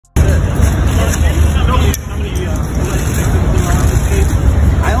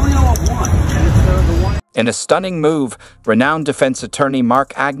In a stunning move, renowned defense attorney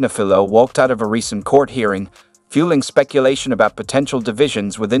Mark Agnifilo walked out of a recent court hearing, fueling speculation about potential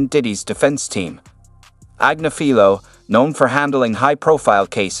divisions within Diddy's defense team. Agnifilo, known for handling high-profile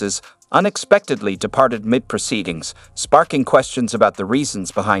cases, unexpectedly departed mid-proceedings, sparking questions about the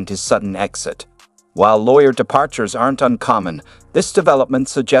reasons behind his sudden exit. While lawyer departures aren't uncommon, this development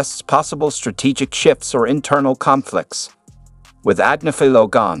suggests possible strategic shifts or internal conflicts. With Agnifilo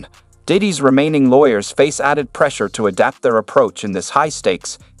gone, Diddy's remaining lawyers face added pressure to adapt their approach in this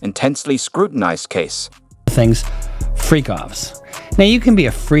high-stakes, intensely scrutinized case. Things, freak-offs. Now, you can be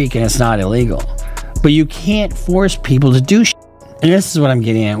a freak and it's not illegal, but you can't force people to do shit. And this is what I'm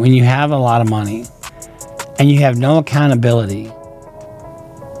getting at. When you have a lot of money and you have no accountability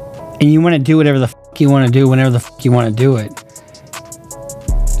and you want to do whatever the f you want to do whenever the f you want to do it,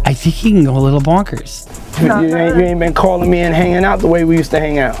 I think you can go a little bonkers. You ain't been calling me and hanging out the way we used to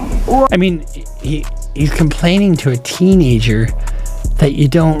hang out. I mean, he's complaining to a teenager that you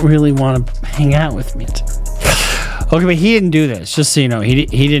don't really want to hang out with me. Okay, but he didn't do this. Just so you know, he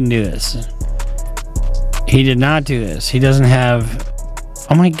didn't do this. He did not do this. He doesn't have...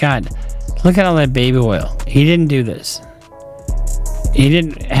 Oh my God. Look at all that baby oil. He didn't do this. He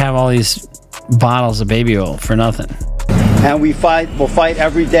didn't have all these bottles of baby oil for nothing. And we'll fight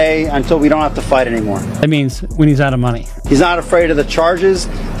every day until we don't have to fight anymore. That means when he's out of money. He's not afraid of the charges.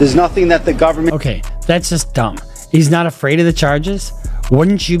 There's nothing that the government... Okay, that's just dumb. He's not afraid of the charges?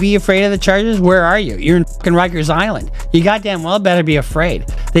 Wouldn't you be afraid of the charges? Where are you? You're in fucking Rikers Island. You goddamn well better be afraid.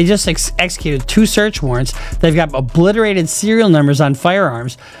 They just executed 2 search warrants. They've got obliterated serial numbers on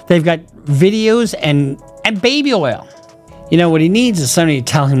firearms. They've got videos and baby oil. You know, what he needs is somebody to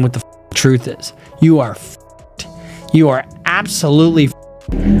tell him what the truth is. You are f***ed. You are absolutely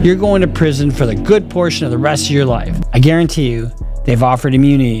f***ed. You're going to prison for the good portion of the rest of your life. I guarantee you, they've offered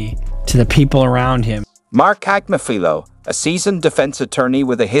immunity to the people around him. Mark Agnifilo, a seasoned defense attorney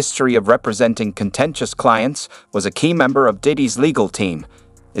with a history of representing contentious clients, was a key member of Diddy's legal team.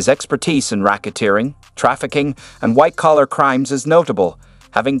 His expertise in racketeering, trafficking, and white-collar crimes is notable,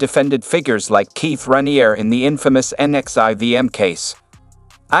 having defended figures like Keith Raniere in the infamous NXIVM case.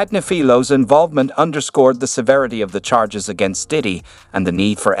 Agnifilo's involvement underscored the severity of the charges against Diddy and the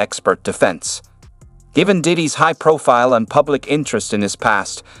need for expert defense. Given Diddy's high profile and public interest in his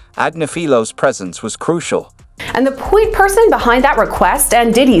past, Agnifilo's presence was crucial. And the point person behind that request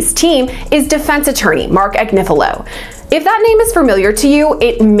and Diddy's team is defense attorney Mark Agnifilo. If that name is familiar to you,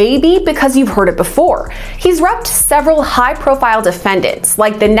 it may be because you've heard it before. He's repped several high-profile defendants,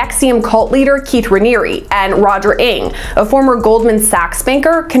 like the NXIVM cult leader Keith Raniere and Roger Ng, a former Goldman Sachs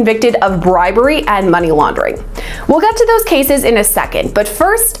banker convicted of bribery and money laundering. We'll get to those cases in a second, but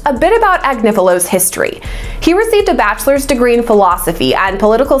first, a bit about Agnifilo's history. He received a bachelor's degree in philosophy and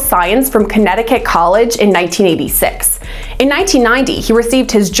political science from Connecticut College in 1986. In 1990, he received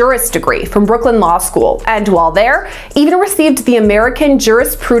his Juris degree from Brooklyn Law School, and while there, even received the American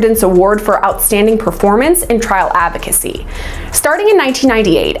Jurisprudence Award for Outstanding Performance in Trial Advocacy. Starting in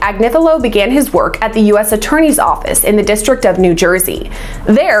 1998, Agnifilo began his work at the U.S. Attorney's Office in the District of New Jersey.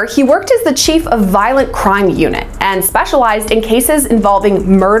 There, he worked as the chief of Violent Crime Unit and specialized in cases involving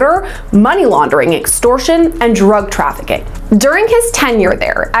murder, money laundering, extortion, and drug trafficking. During his tenure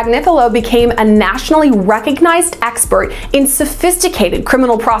there, Agnifilo became a nationally recognized expert in sophisticated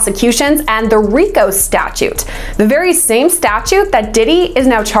criminal prosecutions and the RICO statute, the very same statute that Diddy is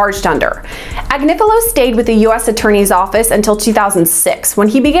now charged under. Agnifilo stayed with the U.S. Attorney's Office until 2006, when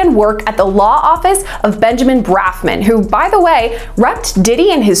he began work at the law office of Benjamin Brafman, who, by the way, repped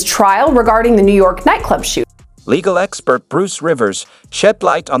Diddy in his trial regarding the New York nightclub shooting. Legal expert Bruce Rivers shed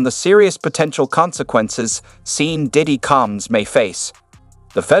light on the serious potential consequences Diddy comms may face.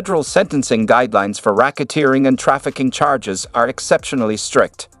 The federal sentencing guidelines for racketeering and trafficking charges are exceptionally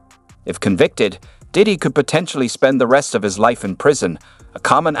strict. If convicted, Diddy could potentially spend the rest of his life in prison, a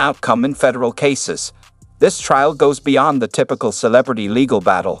common outcome in federal cases. This trial goes beyond the typical celebrity legal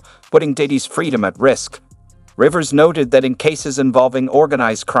battle, putting Diddy's freedom at risk. Rivers noted that in cases involving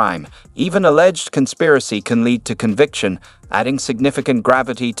organized crime, even alleged conspiracy can lead to conviction, adding significant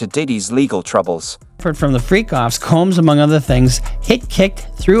gravity to Diddy's legal troubles. From the freak-offs, Combs, among other things, hit, kicked,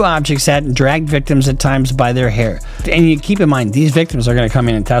 threw objects at, and dragged victims at times by their hair. And you keep in mind, these victims are going to come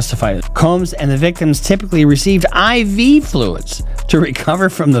in and testify. Combs and the victims typically received IV fluids to recover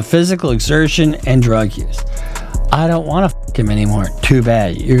from the physical exertion and drug use. I don't want to f*** him anymore. Too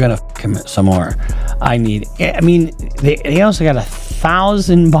bad. You're going to f*** him some more. I mean, they also got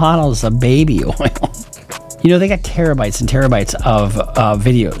 1,000 bottles of baby oil. You know, they got terabytes and terabytes of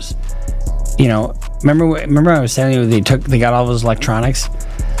videos. You know, remember I was telling you they got all those electronics?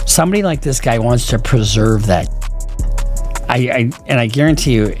 Somebody like this guy wants to preserve that. I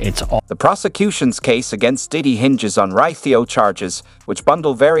guarantee you it's all. The prosecution's case against Diddy hinges on RICO charges, which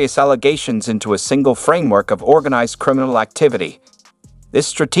bundle various allegations into a single framework of organized criminal activity. This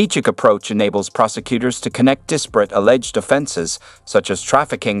strategic approach enables prosecutors to connect disparate alleged offenses, such as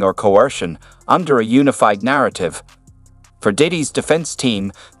trafficking or coercion, under a unified narrative. For Diddy's defense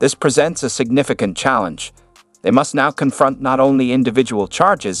team, this presents a significant challenge. They must now confront not only individual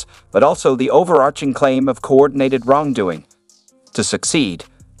charges, but also the overarching claim of coordinated wrongdoing. To succeed,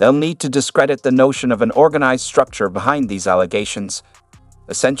 they'll need to discredit the notion of an organized structure behind these allegations,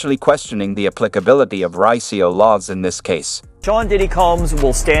 essentially questioning the applicability of RICO laws in this case. Sean Diddy Combs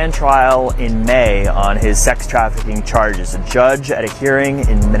will stand trial in May on his sex trafficking charges. A judge at a hearing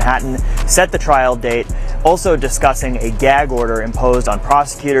in Manhattan set the trial date, also discussing a gag order imposed on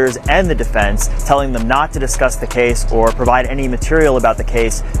prosecutors and the defense, telling them not to discuss the case or provide any material about the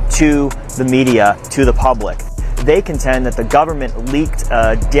case to the media, to the public. They contend that the government leaked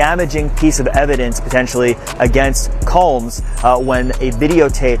a damaging piece of evidence potentially against Combs when a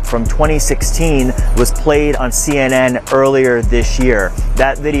videotape from 2016 was played on CNN earlier this year.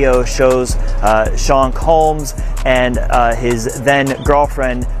 That video shows Sean Combs and his then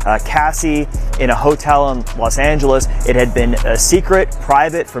girlfriend Cassie in a hotel in Los Angeles. It had been a secret,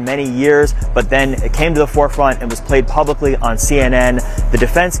 private for many years, but then it came to the forefront and was played publicly on CNN. The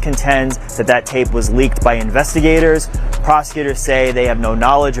defense contends that that tape was leaked by investigators. Prosecutors say they have no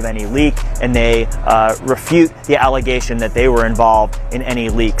knowledge of any leak, and they refute the allegation that they were involved in any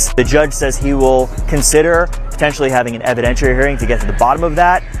leaks. The judge says he will consider potentially having an evidentiary hearing to get to the bottom of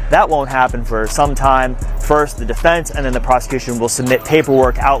that. That won't happen for some time. First, the defense and then the prosecution will submit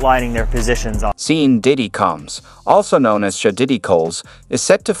paperwork outlining their positions on. Sean Diddy Combs, also known as Diddy Coles, is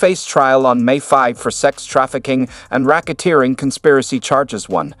set to face trial on May 5 for sex trafficking and racketeering conspiracy charges.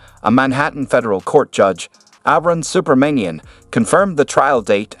 A Manhattan federal court judge, Aaron Subramanian, confirmed the trial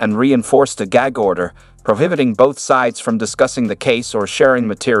date and reinforced a gag order, prohibiting both sides from discussing the case or sharing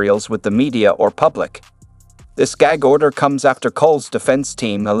materials with the media or public. This gag order comes after Coles' defense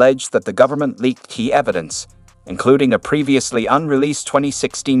team alleged that the government leaked key evidence, including a previously unreleased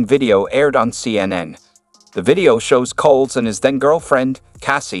 2016 video aired on CNN. The video shows Coles and his then-girlfriend,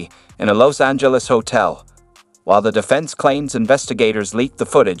 Cassie, in a Los Angeles hotel. While the defense claims investigators leaked the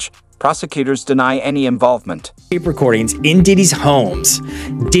footage, prosecutors deny any involvement. Tape recordings in Diddy's homes.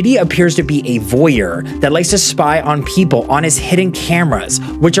 Diddy appears to be a voyeur that likes to spy on people on his hidden cameras,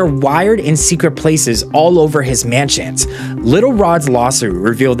 which are wired in secret places all over his mansions. Little Rod's lawsuit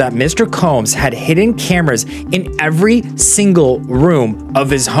revealed that Mr. Combs had hidden cameras in every single room of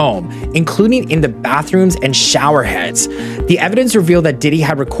his home, including in the bathrooms and shower heads. The evidence revealed that Diddy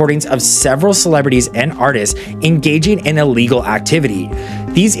had recordings of several celebrities and artists engaging in illegal activity.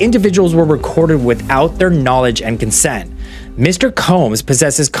 These individuals were recorded without their knowledge and consent. Mr. Combs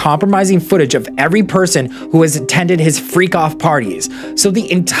possesses compromising footage of every person who has attended his freak-off parties, so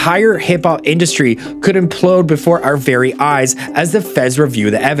the entire hip-hop industry could implode before our very eyes as the feds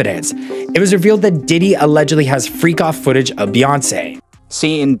review the evidence. It was revealed that Diddy allegedly has freak-off footage of Beyonce.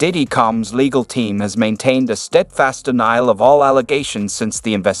 Sean Diddy Combs' legal team has maintained a steadfast denial of all allegations since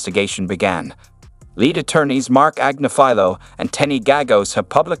the investigation began. Lead attorneys Mark Agnifilo and Tenny Gagos have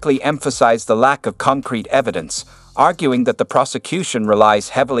publicly emphasized the lack of concrete evidence, arguing that the prosecution relies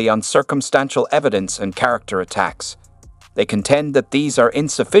heavily on circumstantial evidence and character attacks. They contend that these are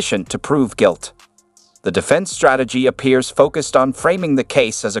insufficient to prove guilt. The defense strategy appears focused on framing the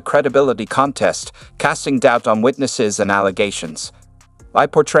case as a credibility contest, casting doubt on witnesses and allegations. By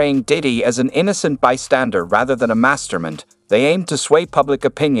portraying Diddy as an innocent bystander rather than a mastermind, they aim to sway public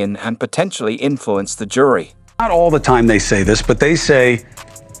opinion and potentially influence the jury. Not all the time they say this, but they say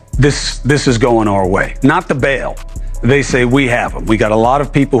this is going our way. Not the bail. They say we have them. We got a lot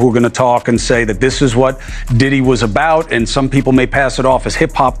of people who are going to talk and say that this is what Diddy was about, and some people may pass it off as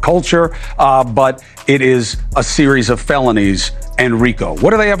hip-hop culture, but it is a series of felonies and RICO.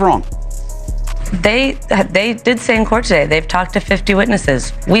 What do they have wrong? They did say in court today they've talked to 50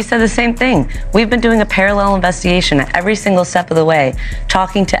 witnesses. We said the same thing. We've been doing a parallel investigation at every single step of the way,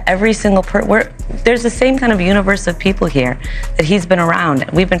 talking to every single there's the same kind of universe of people here that he's been around.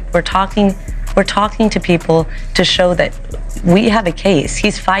 We're talking to people to show that we have a case.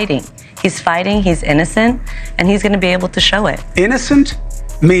 He's fighting, he's innocent, and he's going to be able to show it. Innocent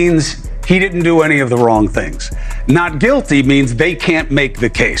means he didn't do any of the wrong things. Not guilty means they can't make the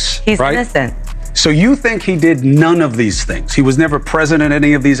case. He's right? innocent. So you think he did none of these things? He was never present in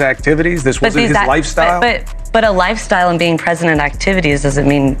any of these activities? This wasn't his lifestyle? But a lifestyle and being present in activities doesn't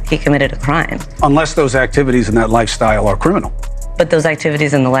mean he committed a crime. Unless those activities and that lifestyle are criminal. but those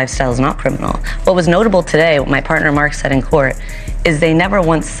activities and the lifestyle is not criminal. What was notable today, what my partner Mark said in court, is they never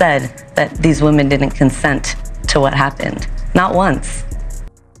once said that these women didn't consent to what happened. Not once.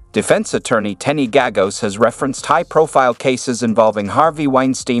 Defense attorney Tenny Gagos has referenced high-profile cases involving Harvey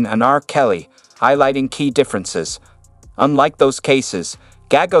Weinstein and R. Kelly, highlighting key differences. Unlike those cases,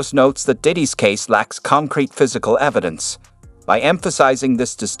 Gagos notes that Diddy's case lacks concrete physical evidence. By emphasizing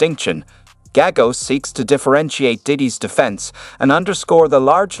this distinction, Gagos seeks to differentiate Diddy's defense and underscore the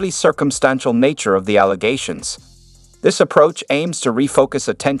largely circumstantial nature of the allegations. This approach aims to refocus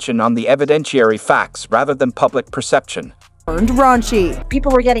attention on the evidentiary facts rather than public perception. Raunchy.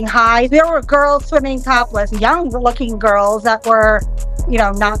 People were getting high. There were girls swimming topless, young-looking girls that were,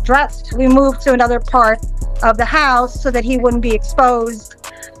 not dressed. We moved to another part of the house so that he wouldn't be exposed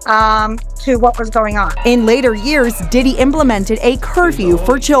to what was going on. In later years, Diddy implemented a curfew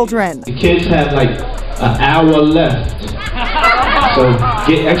for children. The kids had like an hour left. So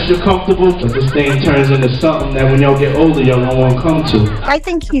get extra comfortable, but this thing turns into something that when y'all get older, y'all don't want to come to. I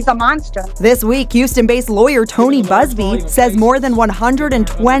think he's a monster. This week, Houston-based lawyer Tony Busby says more than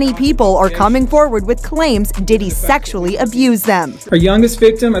 120 people are coming forward with claims Diddy sexually abused them. Our youngest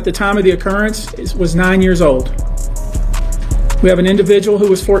victim at the time of the occurrence was 9 years old. We have an individual who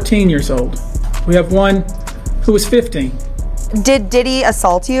was 14 years old. We have one who was 15. Did Diddy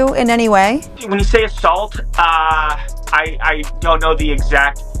assault you in any way? When you say assault, I don't know the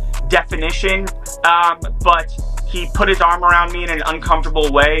exact definition, but he put his arm around me in an uncomfortable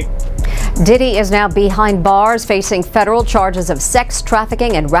way. Diddy is now behind bars, facing federal charges of sex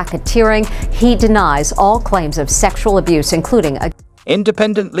trafficking and racketeering. He denies all claims of sexual abuse, including a...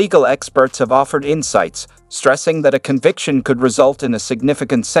 Independent legal experts have offered insights, stressing that a conviction could result in a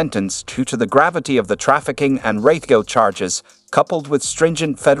significant sentence due to the gravity of the trafficking and rape charges, coupled with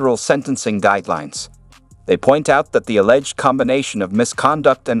stringent federal sentencing guidelines. They point out that the alleged combination of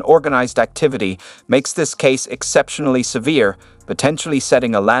misconduct and organized activity makes this case exceptionally severe, potentially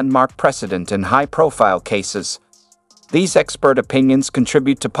setting a landmark precedent in high-profile cases. These expert opinions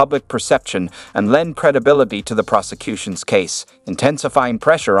contribute to public perception and lend credibility to the prosecution's case, intensifying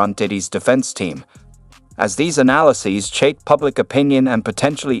pressure on Diddy's defense team. As these analyses shape public opinion and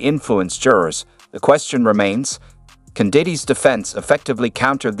potentially influence jurors, the question remains: can Diddy's defense effectively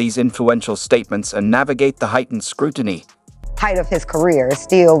counter these influential statements and navigate the heightened scrutiny? Height of his career,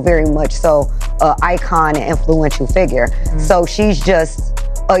 still very much so an icon and influential figure. So she's just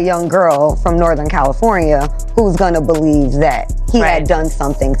a young girl from Northern California who's gonna believe that he had done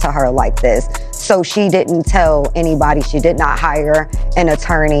something to her like this. So she didn't tell anybody. She did not hire an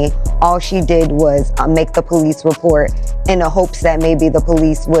attorney. All she did was make the police report in the hopes that maybe the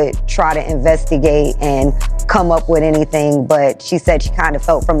police would try to investigate and come up with anything. But she said she kind of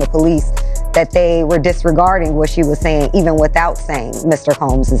felt from the police that they were disregarding what she was saying, even without saying Mr.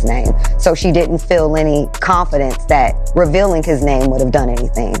 Combs' name. So she didn't feel any confidence that revealing his name would have done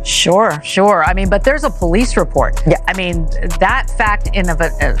anything. Sure. I mean, but there's a police report. Yeah. I mean, that fact in of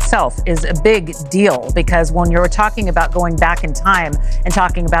itself is a big deal, because when you're talking about going back in time and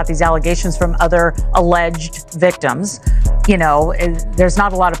talking about these allegations from other alleged victims, there's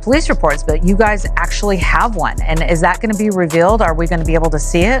not a lot of police reports, but you guys actually have one. And is that going to be revealed? Are we going to be able to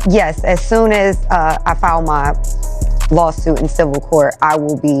see it? Yes, as soon as I file my lawsuit in civil court, I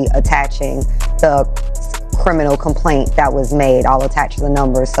will be attaching the criminal complaint that was made. I'll attach the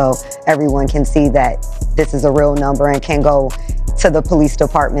number so everyone can see that this is a real number and can go to the police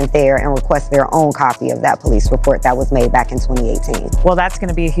department there and request their own copy of that police report that was made back in 2018. Well, that's going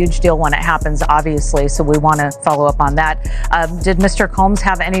to be a huge deal when it happens, obviously, so we want to follow up on that. Did Mr. Combs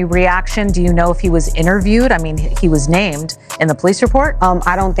have any reaction? Do you know if he was interviewed? I mean, he was named in the police report?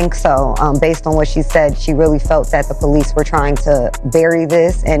 I don't think so. Based on what she said, she really felt that the police were trying to bury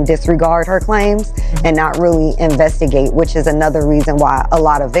this and disregard her claims and not really investigate, which is another reason why a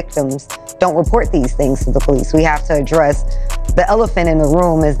lot of victims don't report these things to the police. We have to address the elephant in the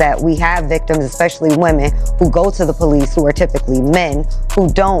room is that we have victims, especially women, who go to the police, who are typically men, who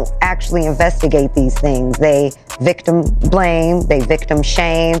don't actually investigate these things. They victim blame, they victim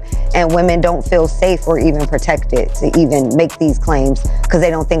shame, and women don't feel safe or even protected to even make these claims because they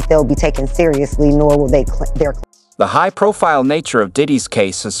don't think they'll be taken seriously, nor will their The high-profile nature of Diddy's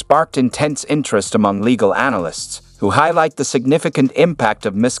case has sparked intense interest among legal analysts, who highlight the significant impact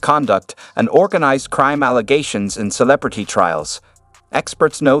of misconduct and organized crime allegations in celebrity trials.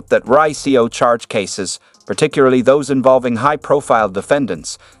 Experts note that RICO charge cases, particularly those involving high-profile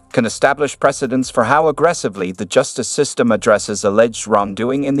defendants, can establish precedents for how aggressively the justice system addresses alleged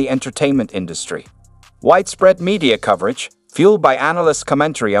wrongdoing in the entertainment industry. Widespread media coverage, fueled by analysts'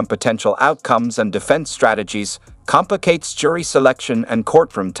 commentary on potential outcomes and defense strategies, complicates jury selection and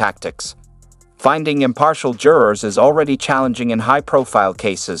courtroom tactics. Finding impartial jurors is already challenging in high-profile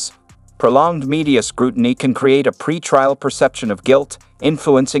cases. Prolonged media scrutiny can create a pre-trial perception of guilt,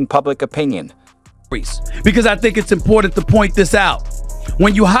 influencing public opinion. Because I think it's important to point this out.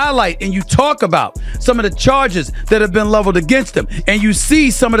 When you highlight and you talk about some of the charges that have been leveled against him, and you see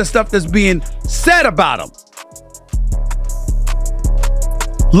some of the stuff that's being said about him.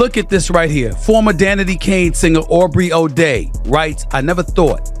 Look at this right here. Former Danity Kane singer Aubrey O'Day writes, "I never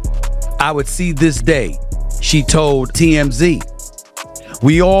thought I would see this day," she told TMZ.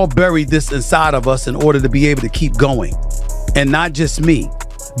 "We all buried this inside of us in order to be able to keep going. And not just me,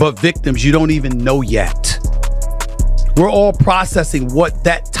 but victims you don't even know yet. We're all processing what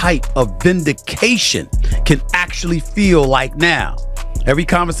that type of vindication can actually feel like now. Every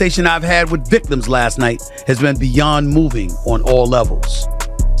conversation I've had with victims last night has been beyond moving on all levels."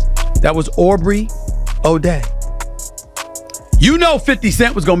 That was Aubrey O'Day. You know 50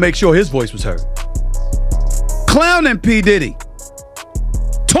 Cent was going to make sure his voice was heard. Clowning P. Diddy.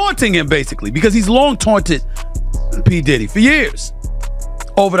 Taunting him, basically, because he's long taunted P. Diddy for years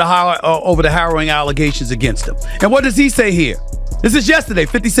over the harrowing allegations against him. And what does he say here? This is yesterday,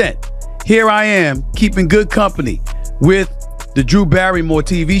 50 Cent. "Here I am, keeping good company with the Drew Barrymore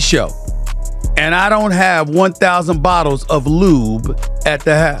TV show. And I don't have 1,000 bottles of lube at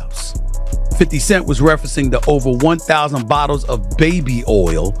the house." 50 Cent was referencing the over 1,000 bottles of baby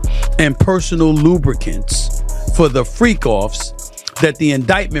oil and personal lubricants for the freak-offs that the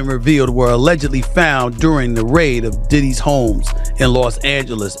indictment revealed were allegedly found during the raid of Diddy's homes in Los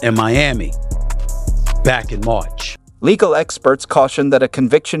Angeles and Miami back in March. Legal experts caution that a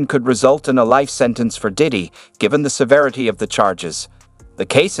conviction could result in a life sentence for Diddy, given the severity of the charges. The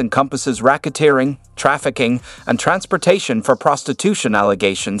case encompasses racketeering, trafficking, and transportation for prostitution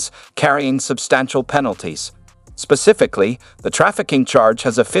allegations, carrying substantial penalties. Specifically, the trafficking charge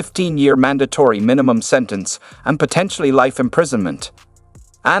has a 15-year mandatory minimum sentence and potentially life imprisonment.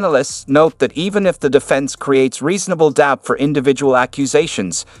 Analysts note that even if the defense creates reasonable doubt for individual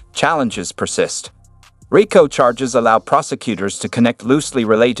accusations, challenges persist. RICO charges allow prosecutors to connect loosely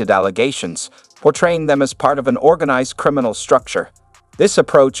related allegations, portraying them as part of an organized criminal structure. This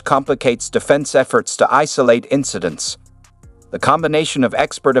approach complicates defense efforts to isolate incidents. The combination of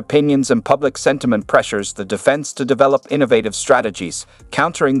expert opinions and public sentiment pressures the defense to develop innovative strategies,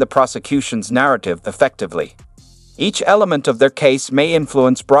 countering the prosecution's narrative effectively. Each element of their case may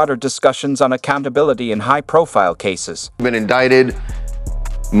influence broader discussions on accountability in high-profile cases. Been indicted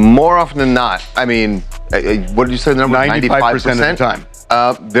more often than not. I mean, what did you say the number? 95% of the time.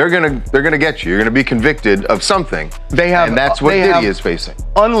 They're gonna get you. You're gonna be convicted of something. And that's what Diddy is facing.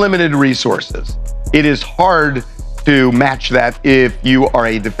 Unlimited resources. It is hard to match that if you are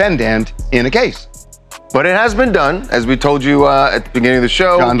a defendant in a case. But it has been done, as we told you at the beginning of the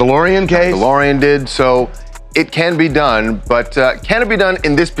show. John DeLorean case. DeLorean did, so it can be done, but can it be done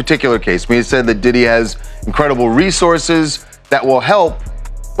in this particular case? We said that Diddy has incredible resources that will help,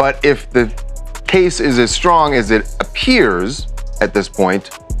 but if the case is as strong as it appears at this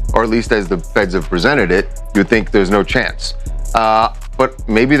point, or at least as the feds have presented it, you'd think there's no chance. But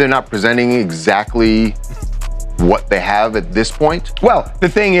maybe they're not presenting exactly what they have at this point? Well, the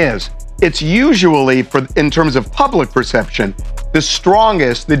thing is, it's usually, in terms of public perception, the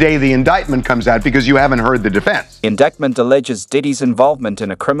strongest the day the indictment comes out because you haven't heard the defense. Indictment alleges Diddy's involvement in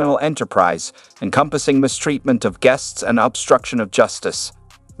a criminal enterprise encompassing mistreatment of guests and obstruction of justice.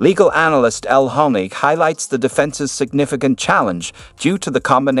 Legal analyst L. Honig highlights the defense's significant challenge due to the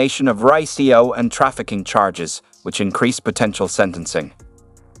combination of RICO and trafficking charges, which increase potential sentencing.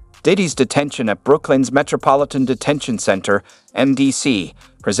 Diddy's detention at Brooklyn's Metropolitan Detention Center, MDC,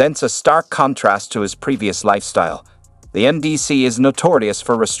 presents a stark contrast to his previous lifestyle. The MDC is notorious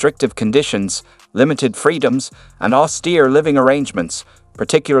for restrictive conditions, limited freedoms, and austere living arrangements,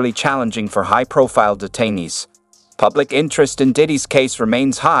 particularly challenging for high-profile detainees. Public interest in Diddy's case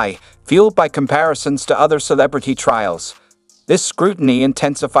remains high, fueled by comparisons to other celebrity trials. This scrutiny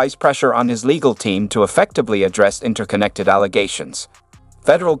intensifies pressure on his legal team to effectively address interconnected allegations.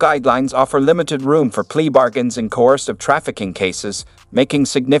 Federal guidelines offer limited room for plea bargains in coercive trafficking cases, making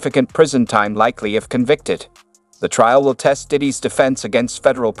significant prison time likely if convicted. The trial will test Diddy's defense against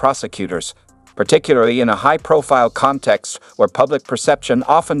federal prosecutors, particularly in a high-profile context where public perception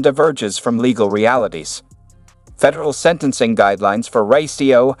often diverges from legal realities. Federal sentencing guidelines for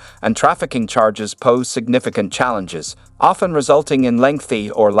RICO and trafficking charges pose significant challenges, often resulting in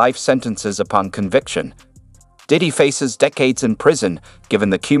lengthy or life sentences upon conviction. Diddy faces decades in prison, given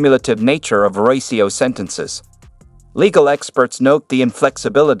the cumulative nature of RICO sentences. Legal experts note the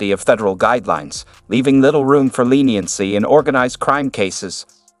inflexibility of federal guidelines, leaving little room for leniency in organized crime cases.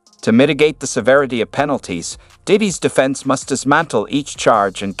 To mitigate the severity of penalties, Diddy's defense must dismantle each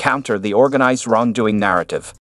charge and counter the organized wrongdoing narrative.